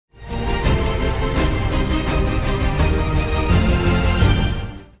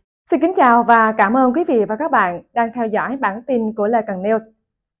Xin kính chào và cảm ơn quý vị và các bạn đang theo dõi bản tin của Lê Cần News.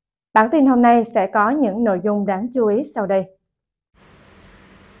 Bản tin hôm nay sẽ có những nội dung đáng chú ý sau đây.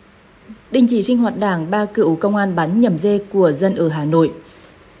 Đình chỉ sinh hoạt đảng 3 cựu công an bắn nhầm dê của dân ở Hà Nội.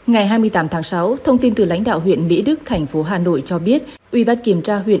 Ngày 28 tháng 6, thông tin từ lãnh đạo huyện Mỹ Đức, thành phố Hà Nội cho biết, Ủy ban kiểm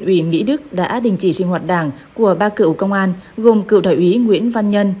tra huyện ủy Mỹ Đức đã đình chỉ sinh hoạt đảng của 3 cựu công an gồm cựu đại úy Nguyễn Văn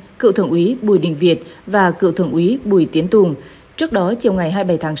Nhân, cựu thượng úy Bùi Đình Việt và cựu thượng úy Bùi Tiến Tùng. Trước đó, chiều ngày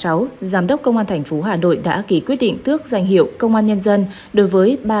 27 tháng 6, Giám đốc Công an thành phố Hà Nội đã ký quyết định tước danh hiệu Công an Nhân dân đối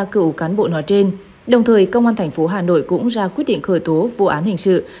với 3 cựu cán bộ nói trên. Đồng thời, Công an thành phố Hà Nội cũng ra quyết định khởi tố vụ án hình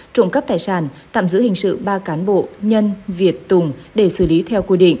sự, trộm cắp tài sản, tạm giữ hình sự 3 cán bộ Nhân, Việt, Tùng để xử lý theo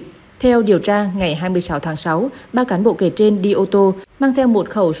quy định. Theo điều tra, ngày 26 tháng 6, 3 cán bộ kể trên đi ô tô mang theo một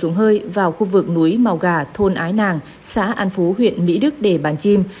khẩu súng hơi vào khu vực núi Màu Gà, thôn Ái Nàng, xã An Phú, huyện Mỹ Đức để bắn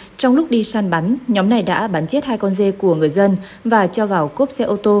chim. Trong lúc đi săn bắn, nhóm này đã bắn chết 2 con dê của người dân và cho vào cốp xe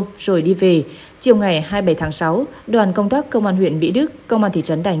ô tô rồi đi về. Chiều ngày 27 tháng 6, đoàn công tác Công an huyện Mỹ Đức, Công an thị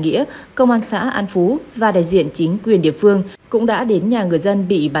trấn Đại Nghĩa, Công an xã An Phú và đại diện chính quyền địa phương cũng đã đến nhà người dân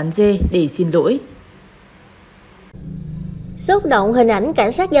bị bắn dê để xin lỗi. Xúc động hình ảnh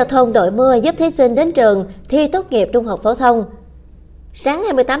cảnh sát giao thông đội mưa giúp thí sinh đến trường thi tốt nghiệp trung học phổ thông. Sáng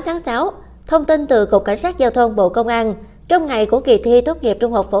 28 tháng 6, thông tin từ Cục Cảnh sát Giao thông Bộ Công an, trong ngày của kỳ thi tốt nghiệp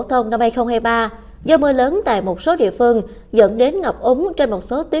trung học phổ thông năm 2023, do mưa lớn tại một số địa phương dẫn đến ngập úng trên một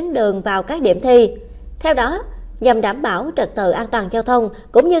số tuyến đường vào các điểm thi. Theo đó, nhằm đảm bảo trật tự an toàn giao thông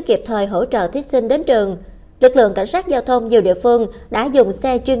cũng như kịp thời hỗ trợ thí sinh đến trường, lực lượng cảnh sát giao thông nhiều địa phương đã dùng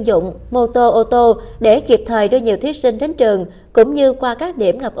xe chuyên dụng, mô tô, ô tô để kịp thời đưa nhiều thí sinh đến trường, cũng như qua các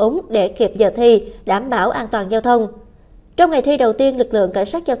điểm ngập úng để kịp giờ thi, đảm bảo an toàn giao thông. Trong ngày thi đầu tiên, lực lượng cảnh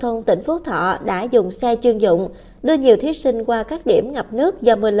sát giao thông tỉnh Phú Thọ đã dùng xe chuyên dụng đưa nhiều thí sinh qua các điểm ngập nước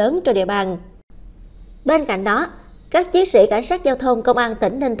do mưa lớn trên địa bàn. Bên cạnh đó, các chiến sĩ cảnh sát giao thông Công an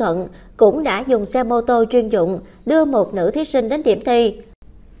tỉnh Ninh Thuận cũng đã dùng xe mô tô chuyên dụng đưa một nữ thí sinh đến điểm thi.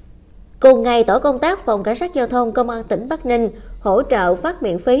 Cùng ngày, tổ công tác Phòng Cảnh sát Giao thông Công an tỉnh Bắc Ninh hỗ trợ phát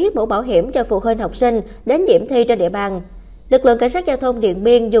miễn phí mũ bảo hiểm cho phụ huynh học sinh đến điểm thi trên địa bàn. Lực lượng Cảnh sát Giao thông Điện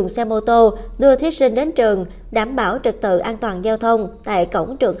Biên dùng xe mô tô đưa thí sinh đến trường, đảm bảo trật tự an toàn giao thông tại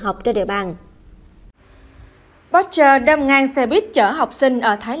cổng trường học trên địa bàn. Porsche đâm ngang xe buýt chở học sinh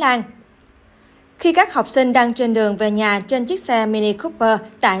ở Thái Lan. Khi các học sinh đang trên đường về nhà trên chiếc xe Mini Cooper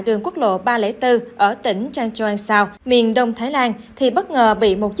tại đường quốc lộ 304 ở tỉnh Trang Choang Sao, miền đông Thái Lan, thì bất ngờ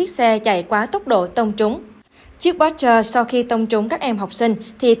bị một chiếc xe chạy quá tốc độ tông trúng. Chiếc Porsche sau khi tông trúng các em học sinh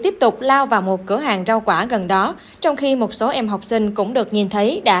thì tiếp tục lao vào một cửa hàng rau quả gần đó, trong khi một số em học sinh cũng được nhìn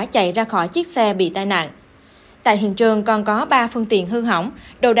thấy đã chạy ra khỏi chiếc xe bị tai nạn. Tại hiện trường còn có 3 phương tiện hư hỏng,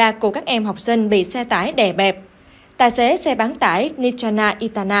 đồ đạc của các em học sinh bị xe tải đè bẹp. Tài xế xe bán tải Nichana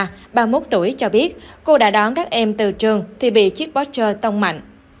Itana, 31 tuổi cho biết cô đã đón các em từ trường thì bị chiếc Porsche tông mạnh.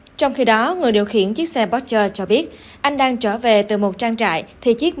 Trong khi đó, người điều khiển chiếc xe Porsche cho biết anh đang trở về từ một trang trại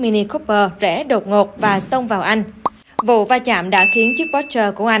thì chiếc Mini Cooper rẽ đột ngột và tông vào anh. Vụ va chạm đã khiến chiếc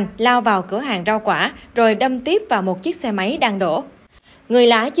Porsche của anh lao vào cửa hàng rau quả rồi đâm tiếp vào một chiếc xe máy đang đổ. Người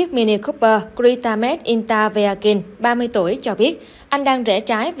lái chiếc Mini Cooper Kritamet Intaveakin, 30 tuổi cho biết anh đang rẽ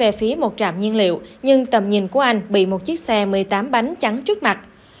trái về phía một trạm nhiên liệu, nhưng tầm nhìn của anh bị một chiếc xe 18 bánh chắn trước mặt.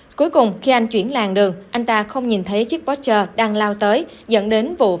 Cuối cùng, khi anh chuyển làn đường, anh ta không nhìn thấy chiếc Porsche đang lao tới, dẫn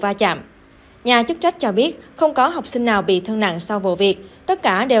đến vụ va chạm. Nhà chức trách cho biết không có học sinh nào bị thương nặng sau vụ việc, tất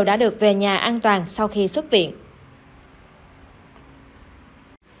cả đều đã được về nhà an toàn sau khi xuất viện.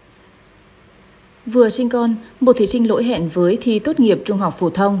 Vừa sinh con, một thí sinh lỗi hẹn với thi tốt nghiệp trung học phổ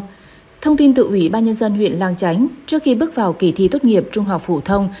thông. Thông tin từ Ủy ban Nhân dân huyện Lang Chánh, trước khi bước vào kỳ thi tốt nghiệp trung học phổ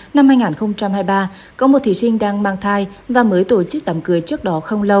thông năm 2023, có một thí sinh đang mang thai và mới tổ chức đám cưới trước đó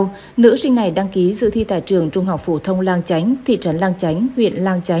không lâu. Nữ sinh này đăng ký dự thi tại trường trung học phổ thông Lang Chánh, thị trấn Lang Chánh, huyện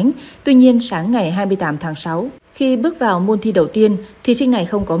Lang Chánh. Tuy nhiên, sáng ngày 28 tháng 6, khi bước vào môn thi đầu tiên, thí sinh này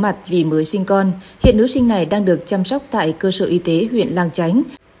không có mặt vì mới sinh con. Hiện nữ sinh này đang được chăm sóc tại cơ sở y tế huyện Lang Chánh.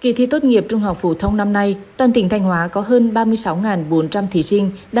 Kỳ thi tốt nghiệp trung học phổ thông năm nay, toàn tỉnh Thanh Hóa có hơn 36.400 thí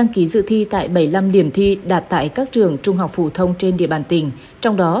sinh đăng ký dự thi tại 75 điểm thi đạt tại các trường trung học phổ thông trên địa bàn tỉnh.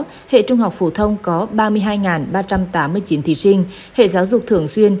 Trong đó, hệ trung học phổ thông có 32.389 thí sinh, hệ giáo dục thường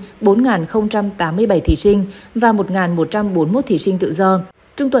xuyên 4.087 thí sinh và 1.141 thí sinh tự do.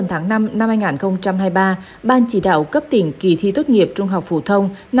 Trung tuần tháng 5 năm 2023, Ban chỉ đạo cấp tỉnh kỳ thi tốt nghiệp trung học phổ thông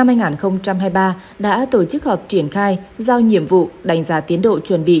năm 2023 đã tổ chức họp triển khai, giao nhiệm vụ, đánh giá tiến độ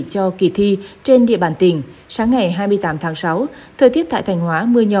chuẩn bị cho kỳ thi trên địa bàn tỉnh. Sáng ngày 28 tháng 6, thời tiết tại Thanh Hóa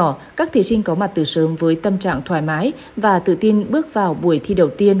mưa nhỏ, các thí sinh có mặt từ sớm với tâm trạng thoải mái và tự tin bước vào buổi thi đầu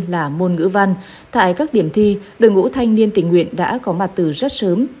tiên là môn ngữ văn. Tại các điểm thi, đội ngũ thanh niên tình nguyện đã có mặt từ rất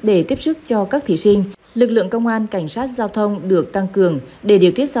sớm để tiếp sức cho các thí sinh. Lực lượng công an, cảnh sát giao thông được tăng cường để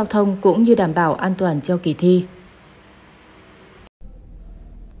điều tiết giao thông cũng như đảm bảo an toàn cho kỳ thi.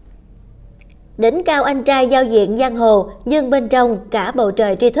 Đỉnh cao anh trai giao diện giang hồ, nhưng bên trong cả bầu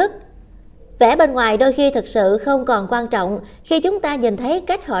trời tri thức. Vẻ bên ngoài đôi khi thực sự không còn quan trọng khi chúng ta nhìn thấy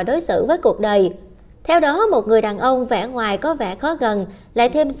cách họ đối xử với cuộc đời. Theo đó, một người đàn ông vẻ ngoài có vẻ khó gần, lại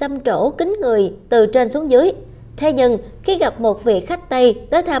thêm xăm trổ kính người từ trên xuống dưới. Thế nhưng, khi gặp một vị khách Tây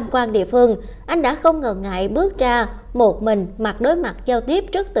tới tham quan địa phương, anh đã không ngần ngại bước ra một mình, mặt đối mặt giao tiếp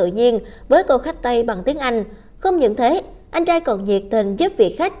rất tự nhiên với cô khách Tây bằng tiếng Anh. Không những thế, anh trai còn nhiệt tình giúp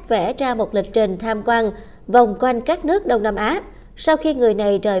vị khách vẽ ra một lịch trình tham quan vòng quanh các nước Đông Nam Á. Sau khi người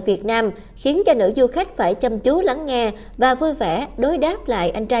này rời Việt Nam, khiến cho nữ du khách phải chăm chú lắng nghe và vui vẻ đối đáp lại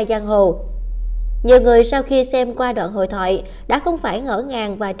anh trai giang hồ. Nhiều người sau khi xem qua đoạn hội thoại đã không phải ngỡ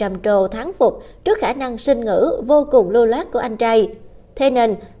ngàng và trầm trồ thán phục trước khả năng sinh ngữ vô cùng lưu loát của anh trai. Thế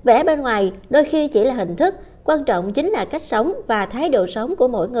nên, vẻ bên ngoài đôi khi chỉ là hình thức, quan trọng chính là cách sống và thái độ sống của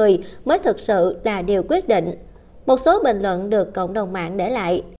mỗi người mới thực sự là điều quyết định. Một số bình luận được cộng đồng mạng để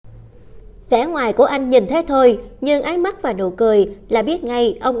lại. Vẻ ngoài của anh nhìn thế thôi, nhưng ánh mắt và nụ cười là biết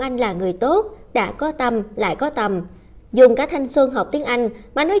ngay ông anh là người tốt, đã có tâm lại có tầm. Dùng cả thanh xuân học tiếng Anh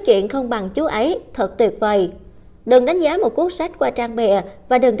mà nói chuyện không bằng chú ấy, thật tuyệt vời. Đừng đánh giá một cuốn sách qua trang bìa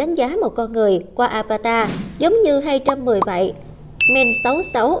và đừng đánh giá một con người qua avatar, giống như hay trăm mười vậy. Men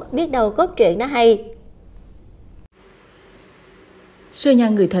xấu, biết đâu cốt truyện nó hay. Sư nhà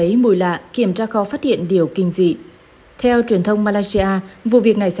ngửi thấy mùi lạ, kiểm tra kho phát hiện điều kinh dị. Theo truyền thông Malaysia, vụ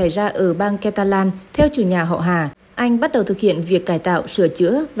việc này xảy ra ở bang Catalan. Theo chủ nhà họ Hà, anh bắt đầu thực hiện việc cải tạo, sửa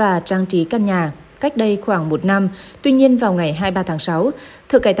chữa và trang trí căn nhà cách đây khoảng 1 năm. Tuy nhiên vào ngày 23 tháng 6,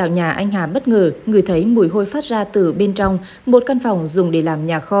 thợ cải tạo nhà anh Hà bất ngờ ngửi thấy mùi hôi phát ra từ bên trong một căn phòng dùng để làm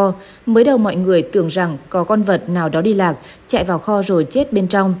nhà kho. Mới đầu mọi người tưởng rằng có con vật nào đó đi lạc, chạy vào kho rồi chết bên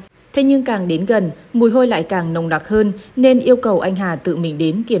trong. Thế nhưng càng đến gần, mùi hôi lại càng nồng nặc hơn nên yêu cầu anh Hà tự mình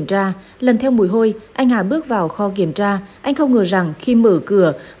đến kiểm tra. Lần theo mùi hôi, anh Hà bước vào kho kiểm tra. Anh không ngờ rằng khi mở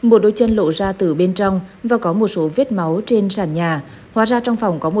cửa, một đôi chân lộ ra từ bên trong và có một số vết máu trên sàn nhà. Hóa ra trong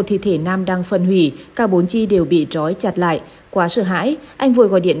phòng có một thi thể nam đang phân hủy, cả 4 chi đều bị trói chặt lại. Quá sợ hãi, anh vội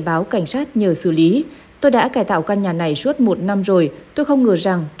gọi điện báo cảnh sát nhờ xử lý. Tôi đã cải tạo căn nhà này suốt 1 năm rồi, tôi không ngờ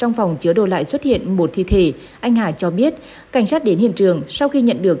rằng trong phòng chứa đồ lại xuất hiện một thi thể, anh Hà cho biết. Cảnh sát đến hiện trường sau khi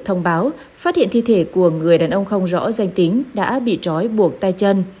nhận được thông báo, phát hiện thi thể của người đàn ông không rõ danh tính đã bị trói buộc tay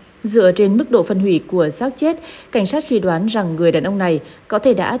chân. Dựa trên mức độ phân hủy của xác chết, cảnh sát suy đoán rằng người đàn ông này có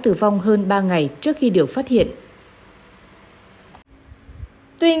thể đã tử vong hơn 3 ngày trước khi được phát hiện.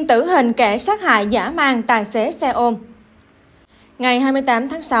 Tuyên tử hình kẻ sát hại dã man tài xế xe ôm. Ngày 28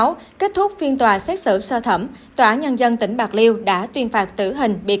 tháng 6, kết thúc phiên tòa xét xử sơ thẩm, Tòa án Nhân dân tỉnh Bạc Liêu đã tuyên phạt tử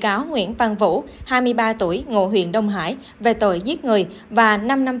hình bị cáo Nguyễn Văn Vũ, 23 tuổi, ngụ huyện Đông Hải, về tội giết người và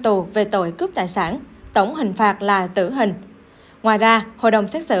 5 năm tù về tội cướp tài sản. Tổng hình phạt là tử hình. Ngoài ra, hội đồng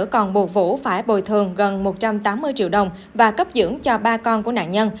xét xử còn buộc Vũ phải bồi thường gần 180 triệu đồng và cấp dưỡng cho 3 con của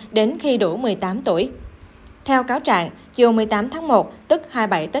nạn nhân đến khi đủ 18 tuổi. Theo cáo trạng, chiều 18 tháng 1, tức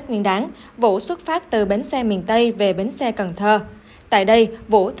 27 Tết Nguyên đán, Vũ xuất phát từ bến xe miền Tây về bến xe Cần Thơ. Tại đây,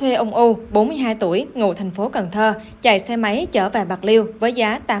 Vũ thuê ông U, 42 tuổi, ngụ thành phố Cần Thơ, chạy xe máy chở về Bạc Liêu với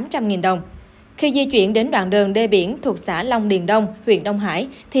giá 800.000 đồng. Khi di chuyển đến đoạn đường đê biển thuộc xã Long Điền Đông, huyện Đông Hải,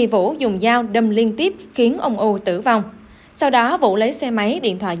 thì Vũ dùng dao đâm liên tiếp khiến ông U tử vong. Sau đó, Vũ lấy xe máy,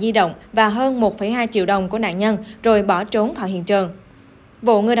 điện thoại di động và hơn 1,2 triệu đồng của nạn nhân rồi bỏ trốn khỏi hiện trường.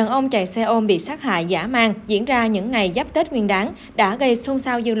 Vụ người đàn ông chạy xe ôm bị sát hại dã man diễn ra những ngày giáp Tết Nguyên đán đã gây xôn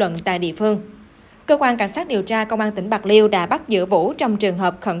xao dư luận tại địa phương. Cơ quan cảnh sát điều tra Công an tỉnh Bạc Liêu đã bắt giữ Vũ trong trường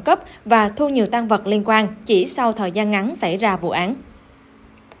hợp khẩn cấp và thu nhiều tang vật liên quan chỉ sau thời gian ngắn xảy ra vụ án.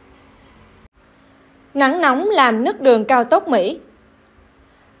 Nắng nóng làm nứt đường cao tốc Mỹ.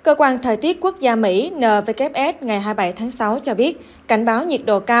 Cơ quan Thời tiết Quốc gia Mỹ NWS ngày 27 tháng 6 cho biết cảnh báo nhiệt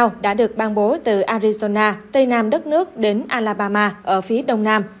độ cao đã được ban bố từ Arizona, Tây Nam đất nước đến Alabama ở phía Đông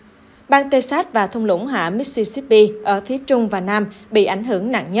Nam. Bang Texas và thung lũng hạ Mississippi ở phía Trung và Nam bị ảnh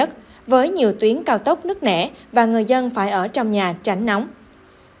hưởng nặng nhất, với nhiều tuyến cao tốc nứt nẻ và người dân phải ở trong nhà tránh nóng.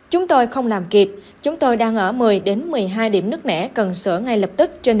 Chúng tôi không làm kịp, chúng tôi đang ở 10 đến 12 điểm nứt nẻ cần sửa ngay lập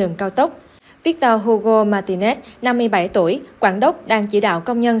tức trên đường cao tốc. Victor Hugo Martinez, 57 tuổi, quản đốc đang chỉ đạo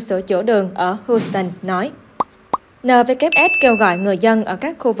công nhân sửa chữa đường ở Houston, nói. NWS kêu gọi người dân ở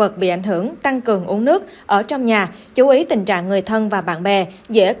các khu vực bị ảnh hưởng tăng cường uống nước ở trong nhà, chú ý tình trạng người thân và bạn bè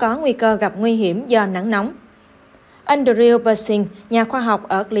dễ có nguy cơ gặp nguy hiểm do nắng nóng. Andrew Persing, nhà khoa học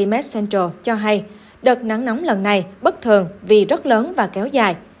ở Climate Central, cho hay đợt nắng nóng lần này bất thường vì rất lớn và kéo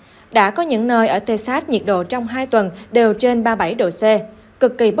dài. Đã có những nơi ở Texas nhiệt độ trong 2 tuần đều trên 37 độ C,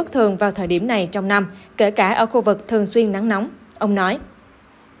 cực kỳ bất thường vào thời điểm này trong năm, kể cả ở khu vực thường xuyên nắng nóng, ông nói.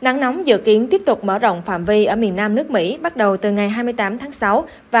 Nắng nóng dự kiến tiếp tục mở rộng phạm vi ở miền Nam nước Mỹ bắt đầu từ ngày 28 tháng 6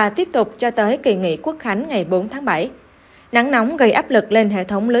 và tiếp tục cho tới kỳ nghỉ Quốc khánh ngày 4 tháng 7. Nắng nóng gây áp lực lên hệ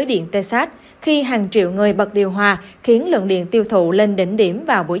thống lưới điện Texas khi hàng triệu người bật điều hòa khiến lượng điện tiêu thụ lên đỉnh điểm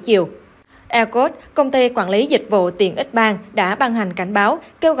vào buổi chiều. ERCOT, công ty quản lý dịch vụ tiện ích bang, đã ban hành cảnh báo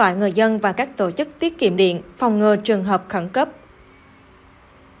kêu gọi người dân và các tổ chức tiết kiệm điện phòng ngừa trường hợp khẩn cấp.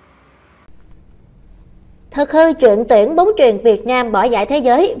 Thật hư chuyện tuyển bóng chuyền Việt Nam bỏ giải thế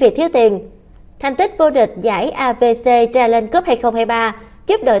giới vì thiếu tiền. Thành tích vô địch giải AVC Challenge Cup 2023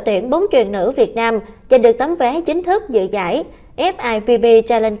 giúp đội tuyển bóng chuyền nữ Việt Nam giành được tấm vé chính thức dự giải FIVB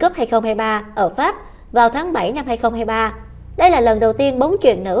Challenge Cup 2023 ở Pháp vào tháng 7 năm 2023. Đây là lần đầu tiên bóng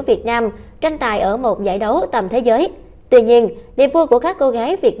chuyền nữ Việt Nam tranh tài ở một giải đấu tầm thế giới. Tuy nhiên, niềm vui của các cô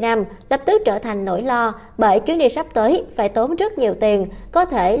gái Việt Nam lập tức trở thành nỗi lo bởi chuyến đi sắp tới phải tốn rất nhiều tiền, có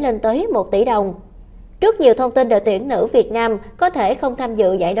thể lên tới 1 tỷ đồng. Rất nhiều thông tin đội tuyển nữ Việt Nam có thể không tham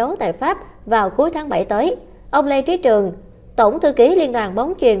dự giải đấu tại Pháp vào cuối tháng 7 tới. Ông Lê Trí Trường, Tổng thư ký Liên đoàn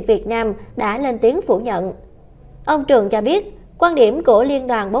bóng chuyền Việt Nam đã lên tiếng phủ nhận. Ông Trường cho biết, quan điểm của Liên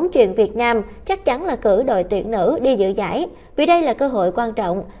đoàn bóng chuyền Việt Nam chắc chắn là cử đội tuyển nữ đi dự giải vì đây là cơ hội quan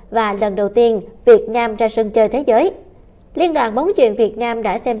trọng và lần đầu tiên Việt Nam ra sân chơi thế giới. Liên đoàn bóng chuyền Việt Nam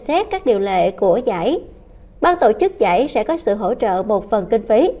đã xem xét các điều lệ của giải. Ban tổ chức giải sẽ có sự hỗ trợ một phần kinh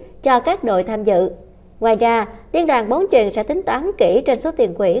phí cho các đội tham dự. Ngoài ra, Liên đoàn bóng chuyền sẽ tính toán kỹ trên số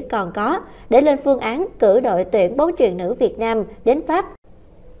tiền quỹ còn có để lên phương án cử đội tuyển bóng chuyền nữ Việt Nam đến Pháp.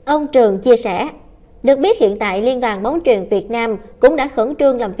 Ông Trường chia sẻ, được biết hiện tại Liên đoàn bóng chuyền Việt Nam cũng đã khẩn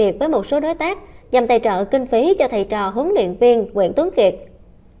trương làm việc với một số đối tác nhằm tài trợ kinh phí cho thầy trò huấn luyện viên Nguyễn Tuấn Kiệt.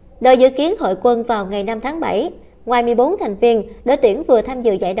 Đội dự kiến hội quân vào ngày 5 tháng 7. Ngoài 14 thành viên, đội tuyển vừa tham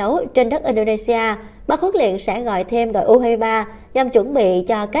dự giải đấu trên đất Indonesia, ban huấn luyện sẽ gọi thêm đội U23 nhằm chuẩn bị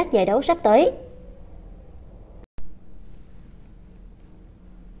cho các giải đấu sắp tới.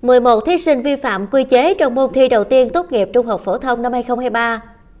 11 thí sinh vi phạm quy chế trong môn thi đầu tiên tốt nghiệp trung học phổ thông năm 2023.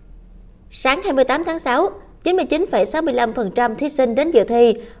 Sáng 28 tháng 6, 99,65% thí sinh đến dự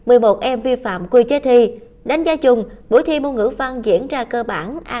thi, 11 em vi phạm quy chế thi. Đánh giá chung, buổi thi môn ngữ văn diễn ra cơ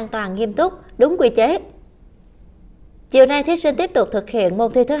bản, an toàn, nghiêm túc, đúng quy chế. Chiều nay, thí sinh tiếp tục thực hiện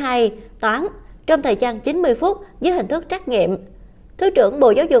môn thi thứ hai, toán, trong thời gian 90 phút dưới hình thức trắc nghiệm. Thứ trưởng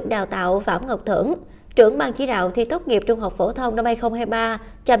Bộ Giáo dục Đào tạo Phạm Ngọc Thưởng, trưởng ban chỉ đạo thi tốt nghiệp trung học phổ thông năm 2023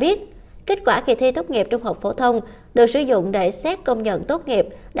 cho biết, kết quả kỳ thi tốt nghiệp trung học phổ thông được sử dụng để xét công nhận tốt nghiệp,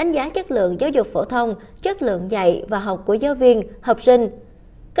 đánh giá chất lượng giáo dục phổ thông, chất lượng dạy và học của giáo viên, học sinh.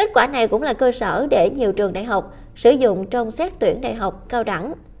 Kết quả này cũng là cơ sở để nhiều trường đại học sử dụng trong xét tuyển đại học cao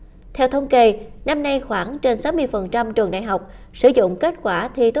đẳng. Theo thống kê, năm nay khoảng trên 60% trường đại học sử dụng kết quả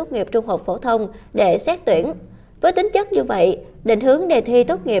thi tốt nghiệp trung học phổ thông để xét tuyển. Với tính chất như vậy, định hướng đề thi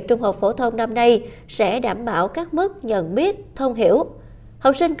tốt nghiệp trung học phổ thông năm nay sẽ đảm bảo các mức nhận biết, thông hiểu.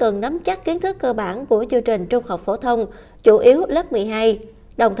 Học sinh cần nắm chắc kiến thức cơ bản của chương trình trung học phổ thông, chủ yếu lớp 12.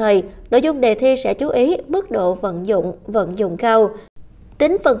 Đồng thời, nội dung đề thi sẽ chú ý mức độ vận dụng cao.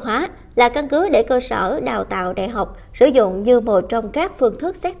 Tính phân hóa là căn cứ để cơ sở đào tạo đại học sử dụng như một trong các phương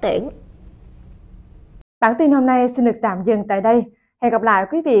thức xét tuyển. Bản tin hôm nay xin được tạm dừng tại đây. Hẹn gặp lại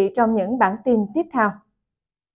quý vị trong những bản tin tiếp theo.